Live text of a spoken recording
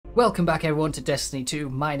Welcome back everyone to Destiny 2,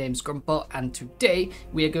 my name's Grumpbot and today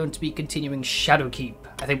we are going to be continuing Shadowkeep.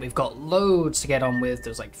 I think we've got loads to get on with,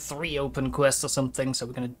 there's like 3 open quests or something, so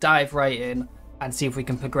we're going to dive right in and see if we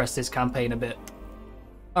can progress this campaign a bit.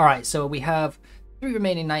 Alright, so we have 3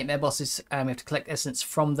 remaining nightmare bosses and we have to collect essence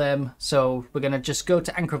from them, so we're going to just go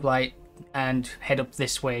to Engrams and head up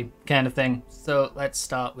this way kind of thing. So let's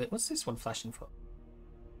start with, what's this one flashing for?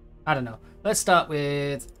 I don't know. Let's start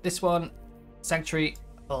with this one, Sanctuary.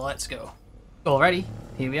 Well, let's go. Alrighty,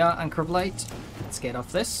 here we are, Anchor of Light. Let's get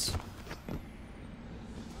off this.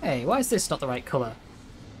 Hey, why is this not the right colour?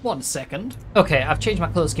 1 second. Okay, I've changed my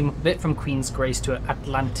colour scheme up a bit from Queen's Grace to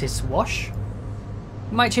Atlantis Wash.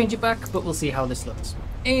 Might change it back, but we'll see how this looks.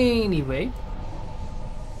 Anyway.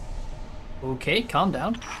 Okay, calm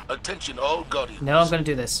down. Attention all guardians. No, I'm going to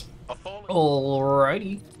do this.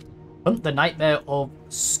 Alrighty. Hunt the Nightmare of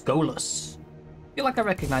Skolas. I feel like I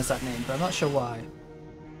recognise that name, but I'm not sure why.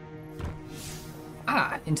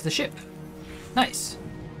 Ah, into the ship. Nice.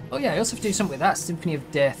 Oh yeah, I also have to do something with that. Symphony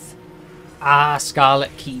of Death. Ah,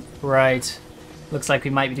 Scarlet Keep. Right. Looks like we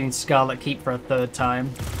might be doing Scarlet Keep for a 3rd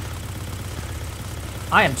time.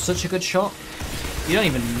 I am such a good shot. You don't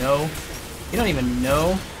even know. You don't even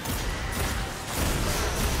know.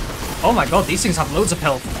 Oh my god, these things have loads of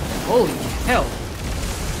health. Holy hell.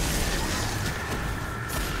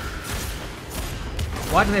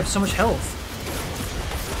 Why do they have so much health?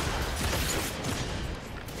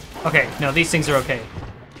 Okay, no, these things are okay.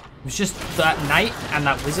 It was just that knight and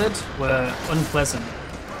that wizard were unpleasant.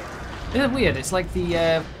 Isn't it weird? It's like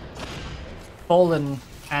the Fallen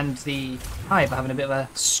and the Hive are having a bit of a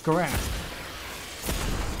scrap.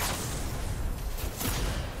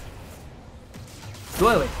 Go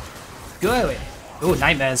away. Go away. Oh,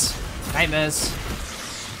 nightmares. Nightmares.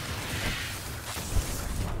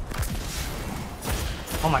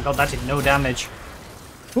 Oh my god, that did no damage.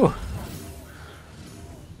 Whew.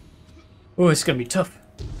 Oh, it's gonna be tough.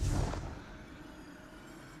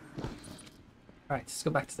 Alright, let's go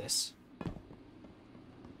back to this.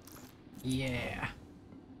 Yeah.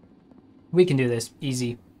 We can do this.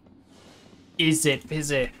 Easy. Easy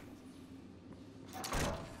peasy.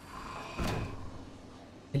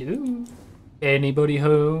 Hello? Anybody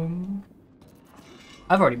home?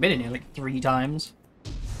 I've already been in here like 3 times.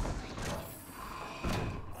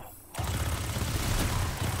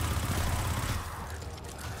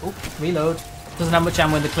 Oh, reload. Doesn't have much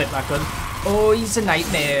ammo in the clip back gun. Oh, he's a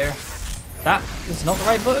nightmare. That is not the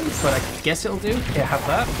right button, but I guess it'll do. Yeah, have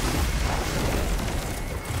that.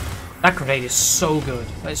 That grenade is so good.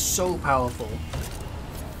 That is so powerful.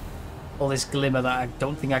 All this glimmer that I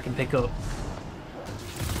don't think I can pick up.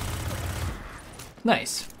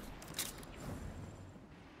 Nice.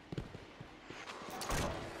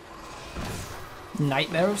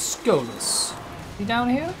 Nightmare of Skolas. Is he down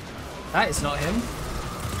here? That is not him.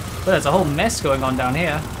 But there's a whole mess going on down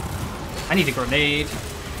here. I need a grenade.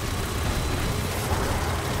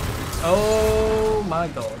 Oh my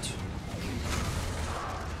god.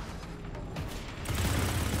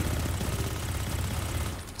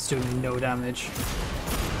 It's doing no damage.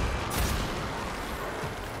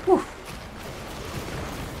 Whew.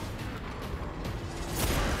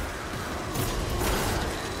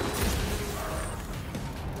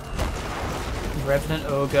 Revenant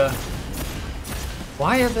Ogre.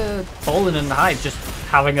 Why are the Fallen and the Hive just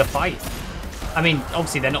having a fight? I mean,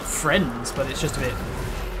 obviously they're not friends, but it's just a bit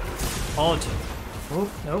odd. Oh,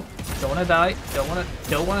 no. Don't want to die. Don't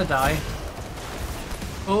want to die.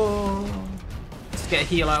 Oh. Let's get a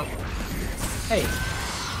heal out. Hey.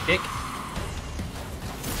 Dick.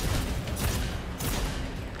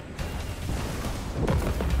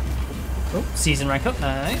 Oh, season rank up.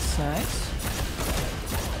 Nice, nice.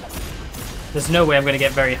 There's no way I'm going to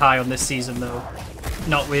get very high on this season, though.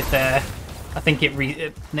 Not with, I think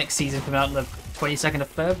next season coming out on the 22nd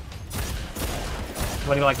of Feb. I've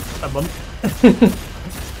only got like a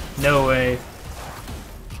month. No way.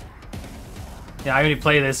 Yeah, I only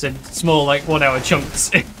play this in small, like, 1-hour chunks.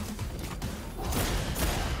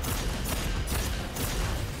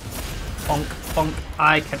 Bonk, bonk.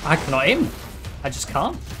 I cannot aim. I just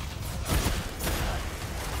can't.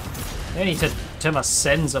 I need to turn my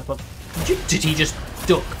sens up. Did he just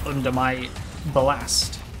duck under my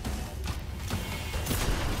blast?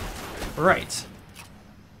 Right.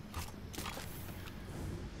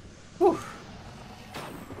 Whew.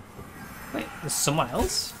 Wait, there's someone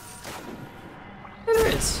else? Yeah, there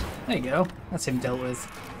is. There you go. That's him dealt with.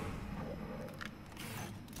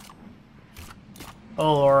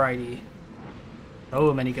 Alrighty.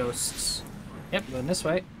 Oh, many ghosts. Yep, going this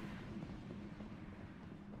way.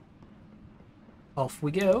 Off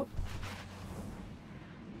we go.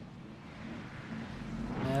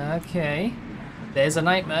 Okay. There's a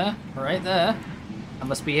nightmare right there. That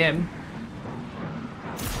must be him.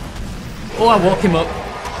 Oh, I woke him up.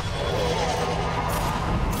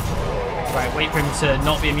 Right, wait for him to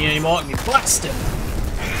not be immune anymore and we blast him.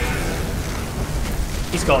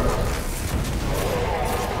 He's gone.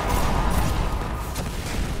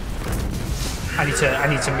 I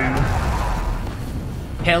need to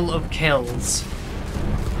move. Hell of kills.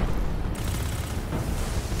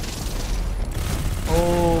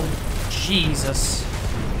 Oh, Jesus.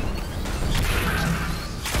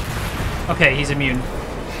 Okay, he's immune.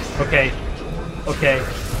 Okay. Okay.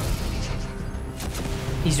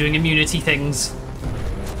 He's doing immunity things.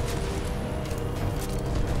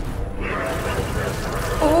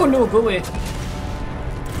 Oh no, go away.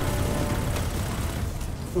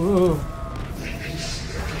 Ooh.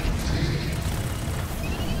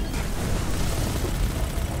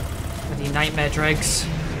 Bloody nightmare dregs.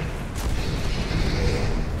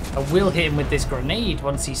 I will hit him with this grenade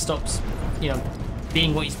once he stops, you know,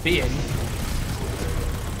 being what he's being.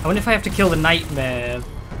 I wonder if I have to kill the nightmare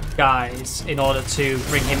guys in order to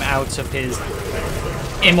bring him out of his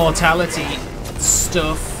immortality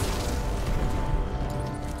stuff.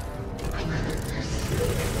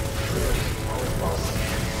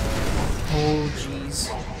 Oh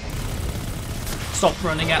jeez. Stop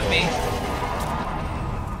running at me.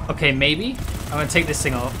 Okay, maybe. I'm gonna take this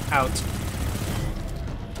thing out.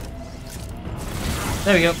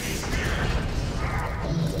 There we go.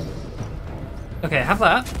 Okay, have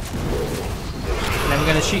that. And then we're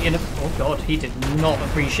gonna shoot in. Oh god, he did not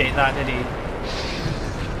appreciate that, did he?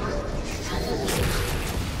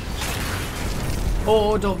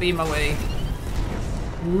 Oh, don't be in my way.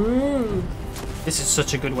 Woo. This is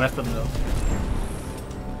such a good weapon, though.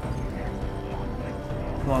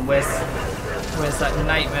 Come on, where's that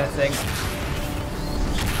nightmare thing?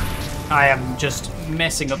 I am just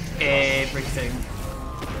messing up everything.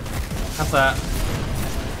 Have that.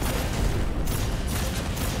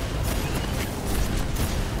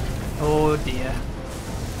 Oh dear.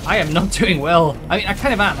 I am not doing well. I mean, I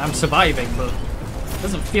kind of am. I'm surviving, but it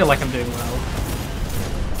doesn't feel like I'm doing well.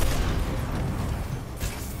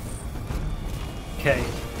 Okay.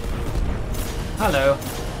 Hello.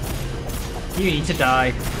 You need to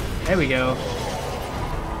die. There we go.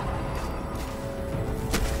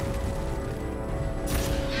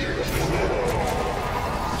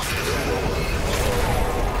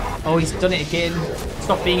 Oh, he's done it again.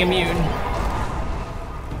 Stop being immune.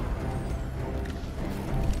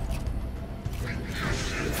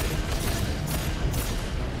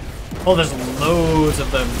 Oh, there's loads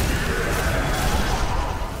of them.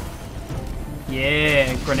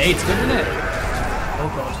 Yeah, grenades, good, isn't it? Oh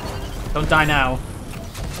god. Don't die now.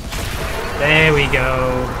 There we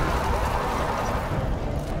go.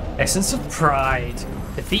 Essence of Pride.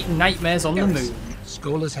 Defeat nightmares on the moon.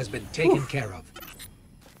 Skolas has been taken care of.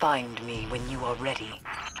 Find me when you are ready.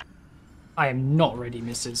 I am not ready,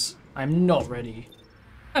 missus. I'm not ready.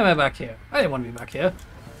 Why am I back here? I didn't want to be back here.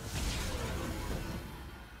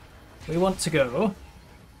 We want to go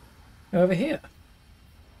over here.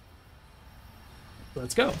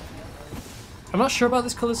 Let's go. I'm not sure about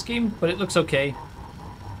this color scheme, but it looks okay.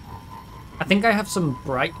 I think I have some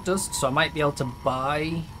bright dust, so I might be able to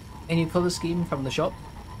buy a new color scheme from the shop,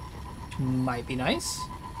 which might be nice.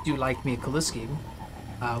 Do like me a color scheme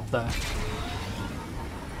out there.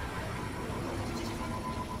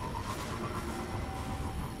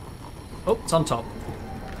 Oh, it's on top.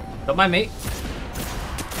 Don't mind me.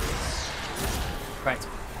 Right.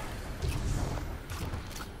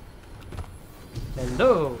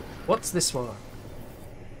 Hello. What's this one?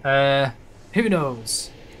 Who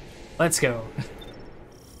knows? Let's go.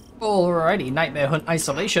 Alrighty, Nightmare Hunt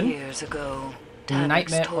Isolation. Years ago,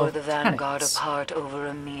 Nightmare Taniks tore of the Vanguard Taniks. apart over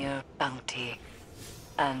a mere bounty.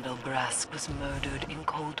 Andelbrask was murdered in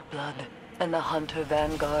cold blood, and the Hunter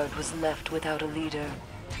Vanguard was left without a leader.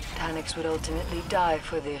 Taniks would ultimately die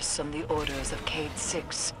for this on the orders of Cade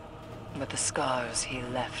 6, but the scars he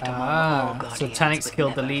left among all So Guardians Taniks would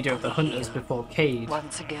killed the never leader of the fully Hunters heal. before Cade.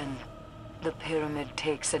 Once again, the Pyramid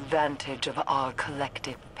takes advantage of our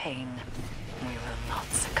collective pain. We will not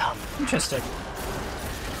succumb. Interesting.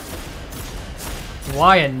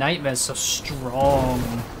 Why are nightmares so strong?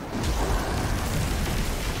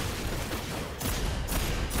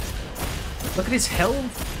 Look at his health.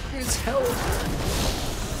 Look at his health.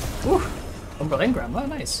 Ooh. Umbral Engram. Oh,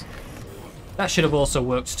 nice. That should have also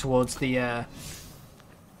worked towards the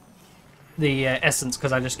essence,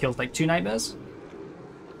 because I just killed like 2 nightmares.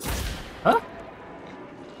 Huh?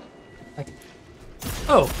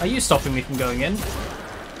 Oh, are you stopping me from going in?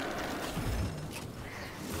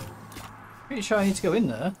 Pretty sure I need to go in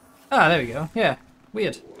there. Ah, there we go. Yeah,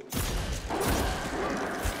 weird.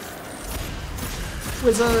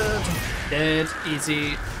 Wizard! Dead,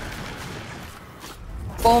 easy.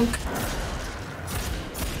 Bonk!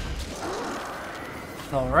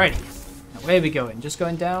 Alrighty. Now where are we going? Just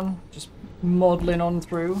going down? Just modelling on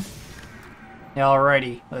through? Yeah,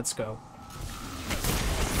 alrighty, let's go.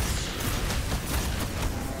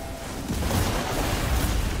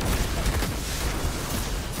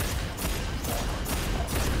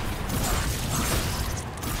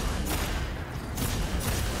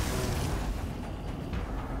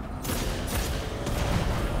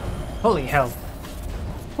 Holy hell.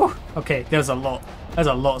 Whew. Okay, there's a lot. There's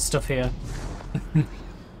a lot of stuff here.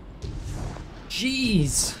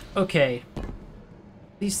 Jeez. Okay.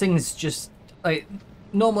 These things just, like,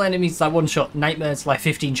 normal enemies like one shot, nightmares like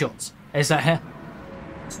 15 shots. Is that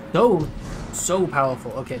so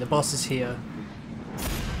powerful. Okay, the boss is here.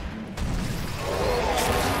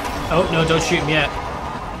 Oh, no, don't shoot him yet.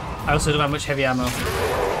 I also don't have much heavy ammo.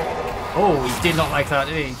 Oh, he did not like that,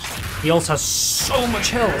 did he? He also has so much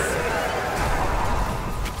health.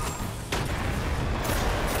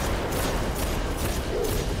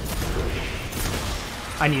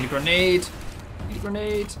 I need a grenade. Need a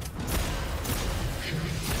grenade.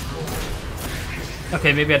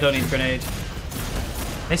 Okay, maybe I don't need a grenade.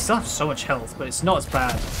 They still have so much health, but it's not as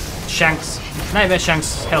bad. Shanks, Nightmare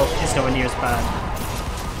Shank's health is nowhere near as bad.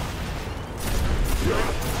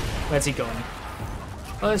 Where's he going?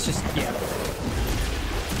 Oh, it's just, yeah.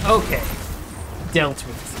 Okay. Dealt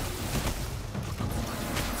with.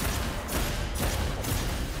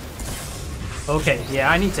 Okay,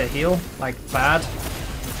 yeah, I need to heal, like, bad.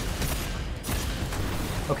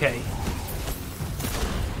 Okay.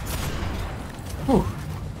 Whew.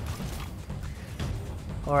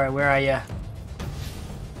 Alright, where are you?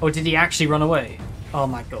 Oh, did he actually run away? Oh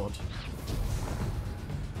my god.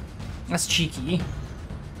 That's cheeky.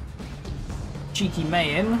 Cheeky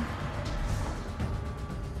man.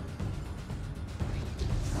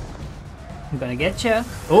 I'm gonna get you.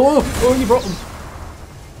 Oh, you brought him.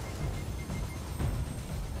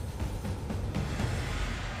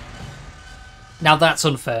 Now that's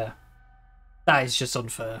unfair. That is just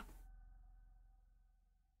unfair.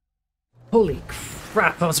 Holy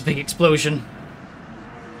crap, that was a big explosion.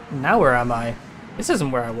 Now where am I? This isn't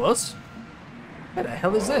where I was. Where the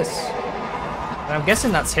hell is this? I'm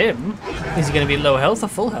guessing that's him. Is he going to be low health or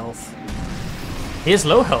full health? He is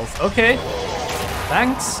low health. Okay.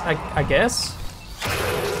 Thanks, I guess.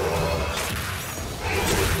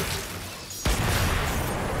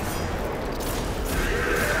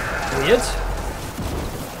 Weird.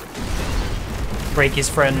 Break his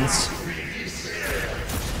friends.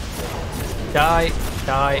 Die.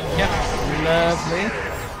 Yep. Lovely.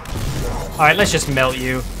 Alright, let's just melt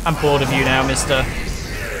you. I'm bored of you now, mister.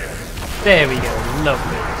 There we go.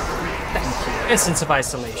 Lovely. Thank you. Essence of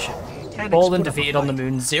Isolation. Fallen defeated on the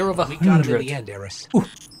moon. 0 of 100. We got it in the end, Eris.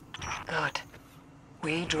 Good.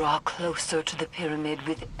 We draw closer to the pyramid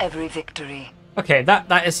with every victory. Okay,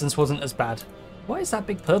 that essence wasn't as bad. What is that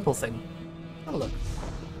big purple thing? Have a look.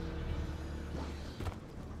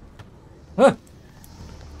 Huh.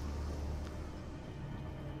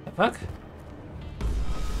 The fuck?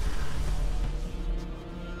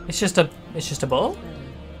 It's just a ball?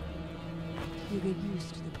 You get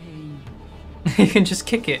used to the pain. You can just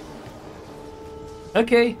kick it.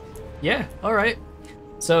 Okay. Yeah, alright.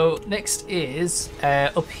 So next is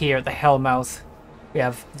up here at the Hellmouth. We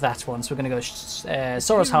have that one. So we're going to go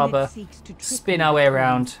Soros Harbour, spin our way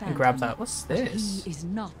around and grab that. What's this? He is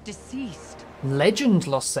not deceased. Legend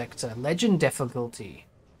Lost Sector. Legend difficulty.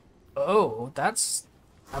 Oh, that's...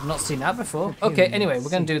 I've not seen that before. Okay, anyway,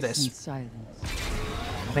 we're going to do this. I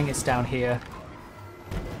think it's down here.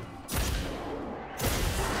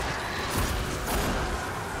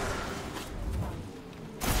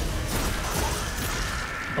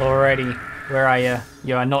 Alrighty, where are you?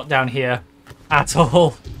 You are not down here at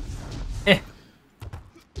all. Where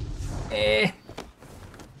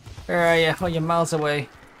are you? Oh, you're miles away.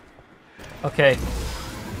 Okay.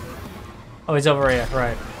 Oh, he's over here,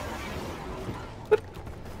 right.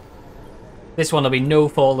 This one will be no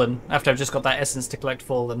Fallen, after I've just got that essence to collect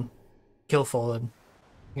Fallen. Kill Fallen.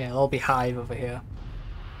 Yeah, it'll all be Hive over here.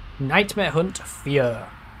 Nightmare Hunt Fear.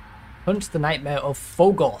 Hunt the Nightmare of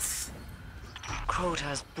Phogoth.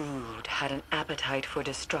 Crota's brood had an appetite for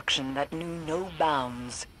destruction that knew no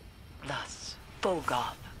bounds. Thus,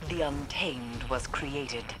 Phogoth, the Untamed, was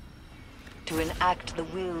created. To enact the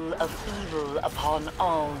will of evil upon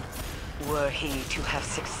all. Were he to have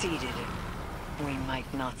succeeded, we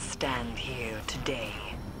might not stand here today.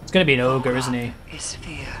 It's gonna be an ogre, isn't he? Is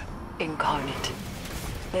fear incarnate.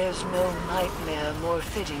 There's no nightmare more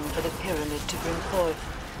fitting for the pyramid to bring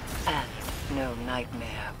forth, and no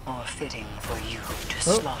nightmare more fitting for you to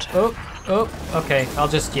slaughter. Okay, I'll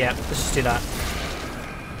just, yeah, let's just do that.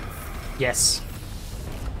 Yes.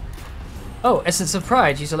 Oh, Essence of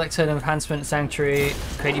Pride. Use elect turn enhancement, sanctuary,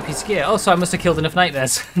 create a piece of gear. Oh, so I must have killed enough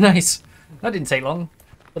nightmares. Nice. That didn't take long.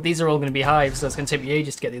 But these are all going to be hives, so it's going to take me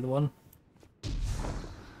ages to get the other one.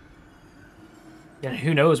 Yeah,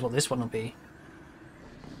 who knows what this one will be.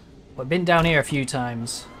 I've been down here a few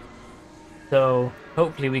times, so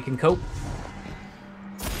hopefully we can cope.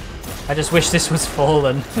 I just wish this was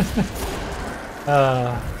fallen.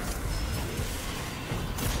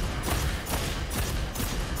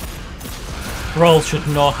 Roll should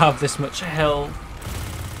not have this much health.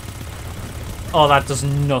 Oh, that does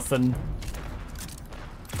nothing.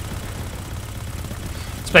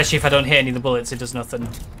 Especially if I don't hit any of the bullets, it does nothing.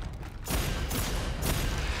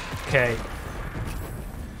 Okay.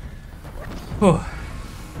 Whew.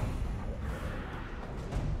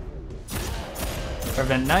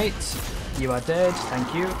 Revenant Knight, you are dead,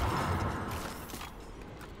 thank you.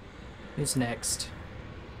 Who's next?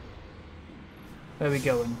 Where are we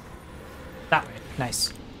going? That way,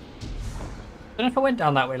 nice. Don't know if I went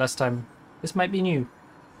down that way last time. This might be new.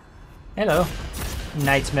 Hello,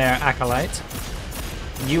 Nightmare Acolyte.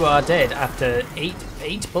 You are dead after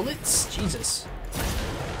eight bullets? Jesus.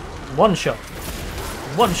 One shot.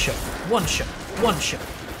 One shot. One shot. One shot.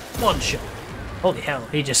 One shot. Holy hell,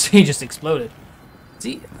 he just exploded.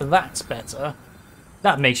 See, that's better.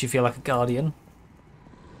 That makes you feel like a guardian.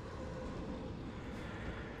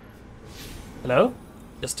 Hello?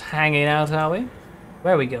 Just hanging out, are we?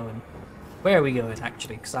 Where are we going? Where are we going,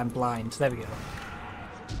 actually? Because I'm blind. There we go.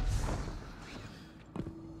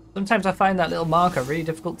 Sometimes I find that little marker really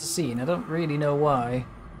difficult to see, and I don't really know why.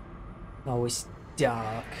 Oh, it's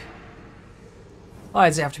dark. Why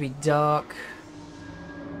does it have to be dark?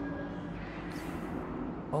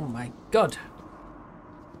 Oh my god.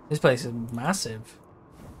 This place is massive.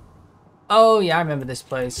 Oh yeah, I remember this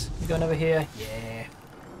place. You going over here? Yeah.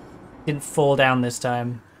 Didn't fall down this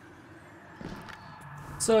time.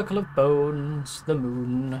 Circle of Bones, the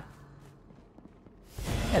moon.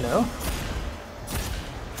 Hello.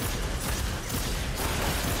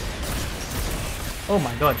 Oh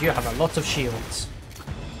my god, you have a lot of shields.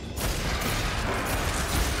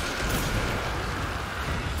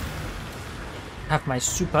 Have my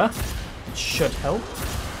super. It should help.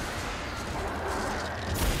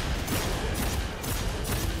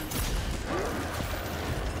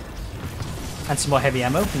 And some more heavy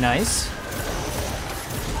ammo. Nice.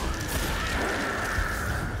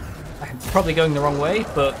 I'm probably going the wrong way,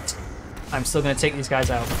 but I'm still going to take these guys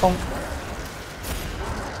out. Bonk.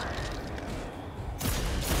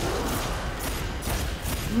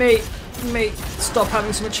 Mate, stop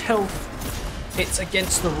having so much health. It's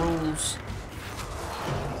against the rules.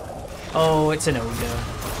 Oh, it's an ogre.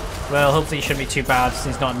 Well, hopefully it shouldn't be too bad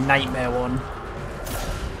since it's not a nightmare one.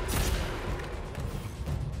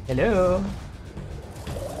 Hello.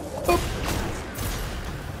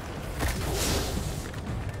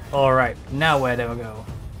 Alright, now where do I go?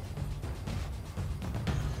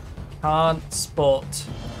 Can't spot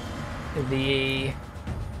the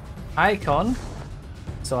icon,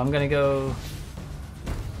 so I'm gonna go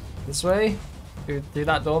this way? Through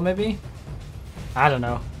that door maybe? I don't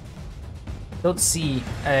know. Don't see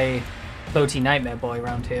a floaty nightmare boy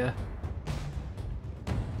around here.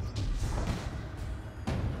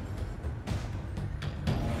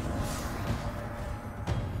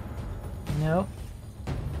 No.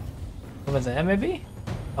 Over there, maybe?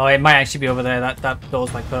 Oh, it might actually be over there. That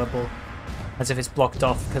door's like purple. As if it's blocked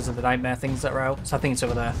off because of the nightmare things that are out. So I think it's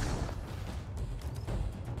over there.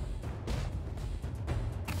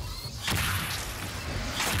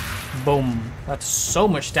 Boom. That's so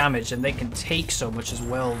much damage, and they can take so much as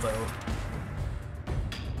well, though.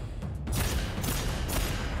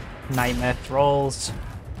 Nightmare thralls.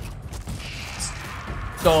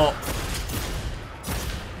 Stop.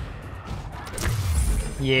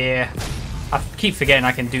 Yeah. I keep forgetting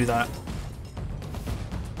I can do that.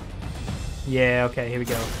 Yeah, okay, here we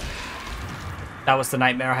go. That was the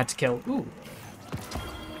nightmare I had to kill. Ooh.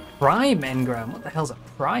 Prime Engram. What the hell's a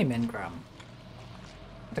Prime Engram?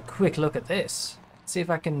 Have a quick look at this. See if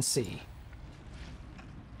I can see.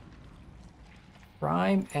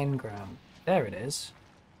 Prime Engram. There it is.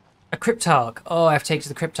 A Cryptarch. Oh, I have to take to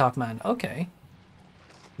the Cryptarch man. Okay.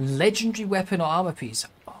 Legendary weapon or armor piece.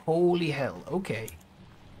 Holy hell. Okay.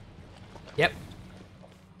 Yep.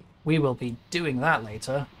 We will be doing that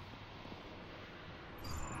later.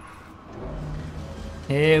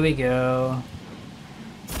 Here we go.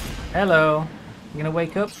 Hello. You gonna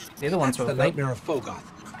wake up? The other one's That's the woke up. nightmare of Phogoth.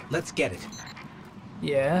 Let's get it.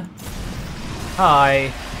 Yeah.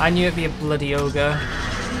 Hi. I knew it'd be a bloody ogre.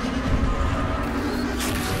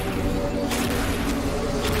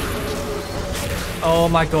 Oh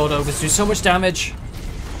my god, ogres do so much damage.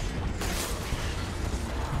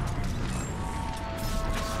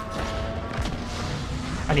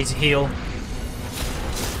 I need to heal.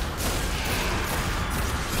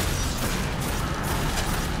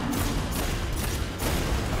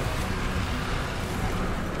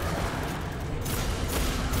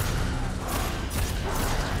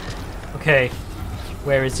 Okay,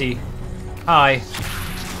 where is he? Hi.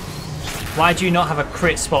 Why do you not have a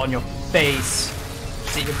crit spot on your face?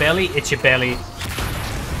 Is it your belly? It's your belly.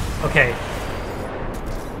 Okay.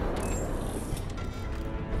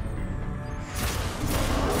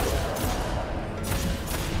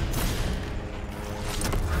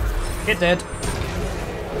 Get dead.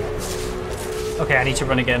 Okay, I need to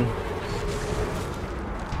run again.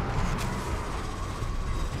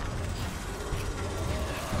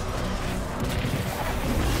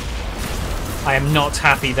 I am not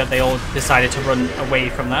happy that they all decided to run away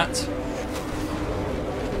from that.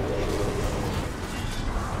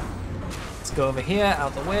 Let's go over here,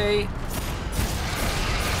 out the way.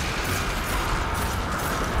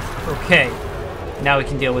 Okay, now we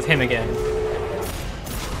can deal with him again.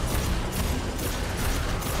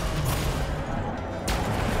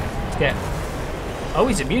 Let's get... Oh,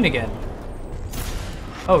 he's immune again.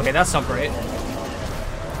 Okay, that's not great.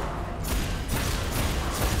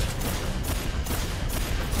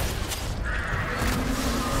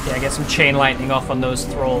 Yeah, get some chain lightning off on those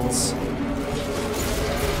thralls.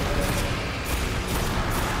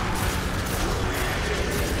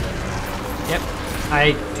 Yep,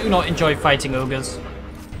 I do not enjoy fighting ogres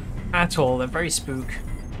at all. They're very spook.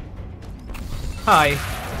 Hi.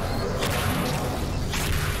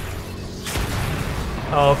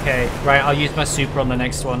 Okay, right, I'll use my super on the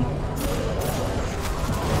next one.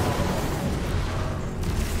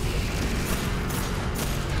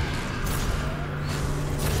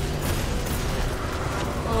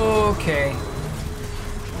 Okay.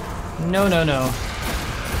 No, no, no.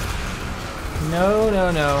 No,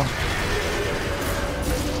 no, no.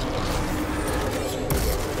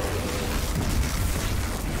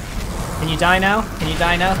 Can you die now? Can you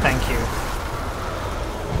die now? Thank you.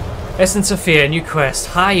 Essence of Fear, new quest.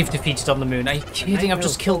 Hive defeated on the moon. Are you kidding? I've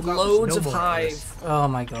just killed loads of Hive. Oh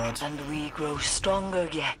my god. And we grow stronger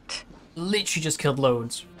yet. Literally just killed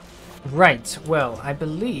loads. Right, well, I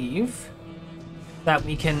believe that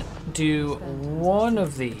we can do one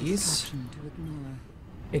of these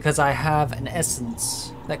because I have an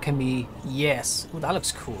essence that can be, yes. Oh, that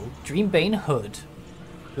looks cool. Dreambane Hood.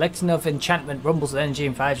 Collecting of enchantment rumbles with energy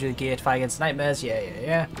and fires with gear to fight against nightmares. Yeah, yeah,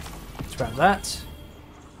 yeah. Let's grab that.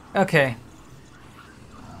 Okay.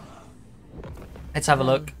 Let's have a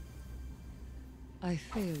look. Alright,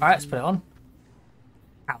 let's put it on.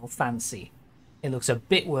 How fancy. It looks a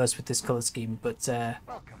bit worse with this colour scheme, but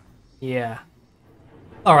yeah.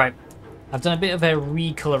 Alright, I've done a bit of a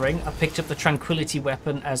recolouring. I picked up the Tranquility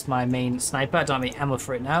weapon as my main sniper. I don't have any ammo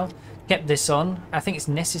for it now. Kept this on. I think it's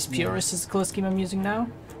Nessus Purus is the colour scheme I'm using now.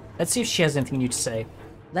 Let's see if she has anything new to say.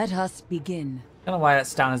 Let us begin. I don't know why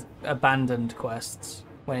that's down as abandoned quests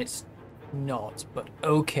when it's not, but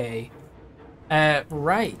okay.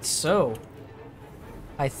 Right, so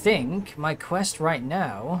I think my quest right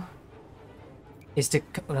now is to...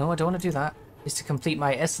 No, I don't want to do that. Is to complete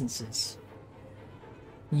my essences.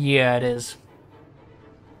 Yeah, it is.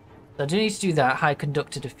 So I do need to do that. High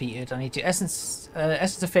Conductor defeated. I need to... Essence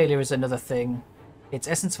of Failure is another thing. It's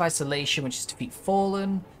Essence of Isolation, which is to defeat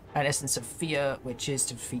Fallen, and Essence of Fear, which is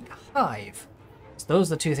to defeat Hive. So those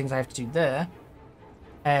are the two things I have to do there.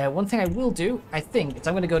 One thing I will do, I think, is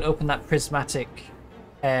I'm going to go and open that prismatic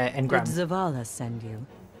engram. Did Zavala send you?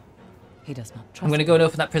 He does not trust I'm going to go and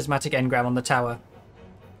open that prismatic engram on the tower.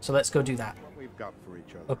 So let's go do that. We've got for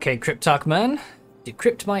each other. Okay, Cryptarch man.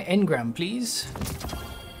 Decrypt my engram, please.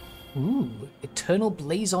 Ooh, Eternal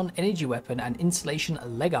Blazon energy weapon and Insulation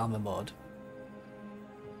leg armor mod.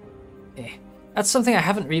 That's something I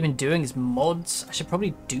haven't really been doing is mods. I should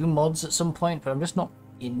probably do mods at some point, but I'm just not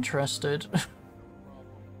interested.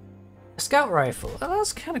 A scout rifle. Oh,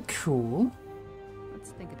 that's kind of cool.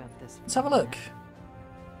 Let's think about this. Let's have a look.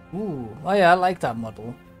 Ooh, oh yeah, I like that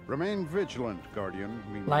model. Remain vigilant, Guardian.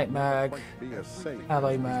 We Light mag, might be as safe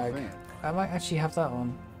alloy as we mag. think. I might actually have that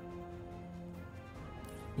on.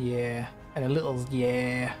 Yeah, and a little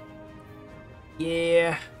yeah.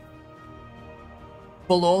 Yeah.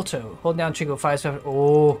 Full auto. Hold down trigger, fire weapon.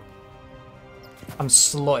 Oh, I'm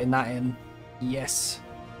slotting that in. Yes.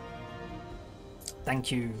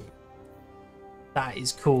 Thank you. That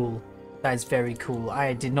is cool. That is very cool.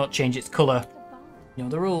 I did not change its colour. You know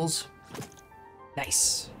the rules.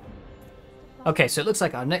 Nice. Okay, so it looks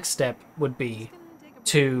like our next step would be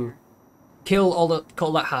to kill all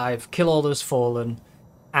that hive, kill all those fallen,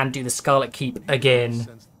 and do the Scarlet Keep again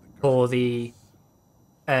for the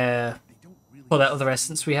for that other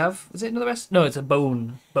essence we have. Is it another essence? No, it's a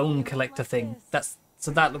bone collector thing.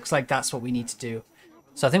 So that looks like that's what we need to do.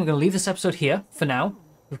 So I think we're going to leave this episode here for now.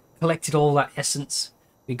 We've collected all that essence.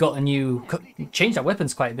 We got changed our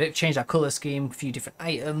weapons quite a bit, changed our colour scheme, a few different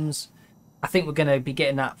items. I think we're going to be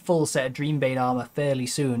getting that full set of Dreambane armour fairly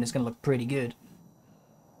soon. It's going to look pretty good.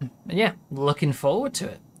 And yeah, looking forward to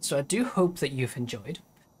it. So I do hope that you've enjoyed.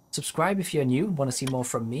 Subscribe if you're new and want to see more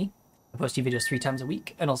from me. I post new videos 3 times a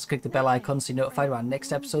week, and also click the bell icon so you're notified when our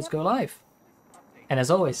next episodes go live. And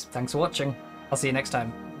as always, thanks for watching. I'll see you next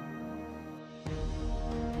time.